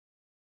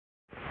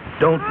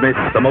Don't miss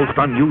the most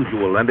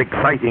unusual and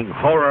exciting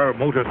horror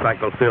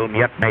motorcycle film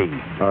yet made.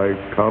 I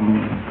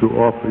come to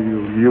offer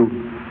you youth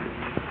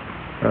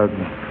and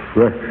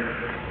fresh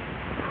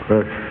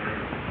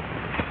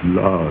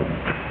blood.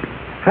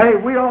 Hey,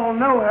 we all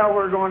know how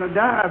we're going to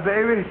die,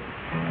 baby.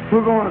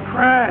 We're going to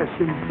crash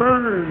and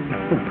burn.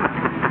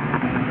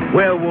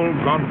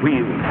 Werewolves on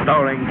Wheels,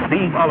 starring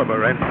Steve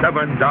Oliver and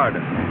Severn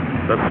Darden.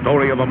 The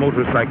story of a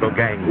motorcycle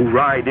gang who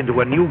ride into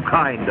a new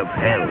kind of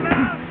hell.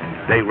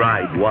 They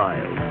ride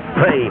wild,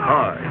 play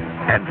hard,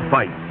 and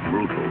fight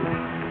brutal.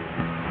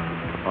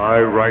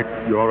 I write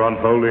your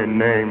unholy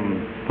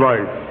name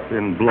thrice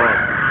in blood.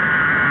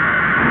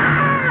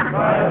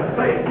 Cry of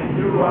Satan,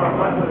 you are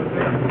wondrous.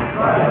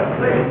 Cry of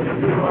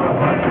Satan, you are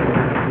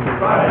wondrous.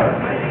 Cry of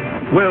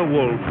Satan.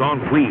 Werewolves on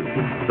Wheels,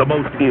 the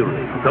most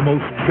eerie, the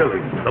most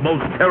chilling, the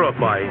most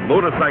terrifying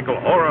motorcycle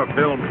horror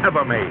film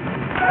ever made.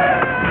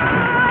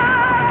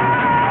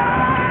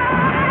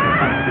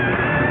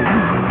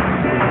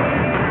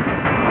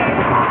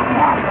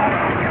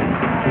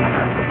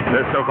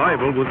 Their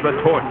survival was the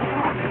torch,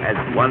 as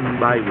one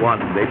by one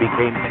they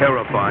became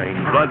terrifying,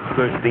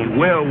 bloodthirsty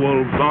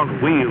werewolves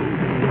on wheels.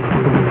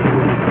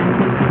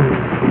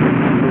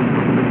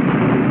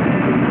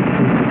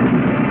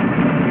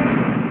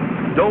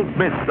 Don't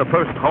miss the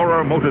first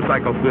horror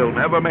motorcycle film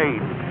ever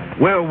made,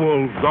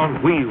 Werewolves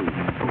on Wheels.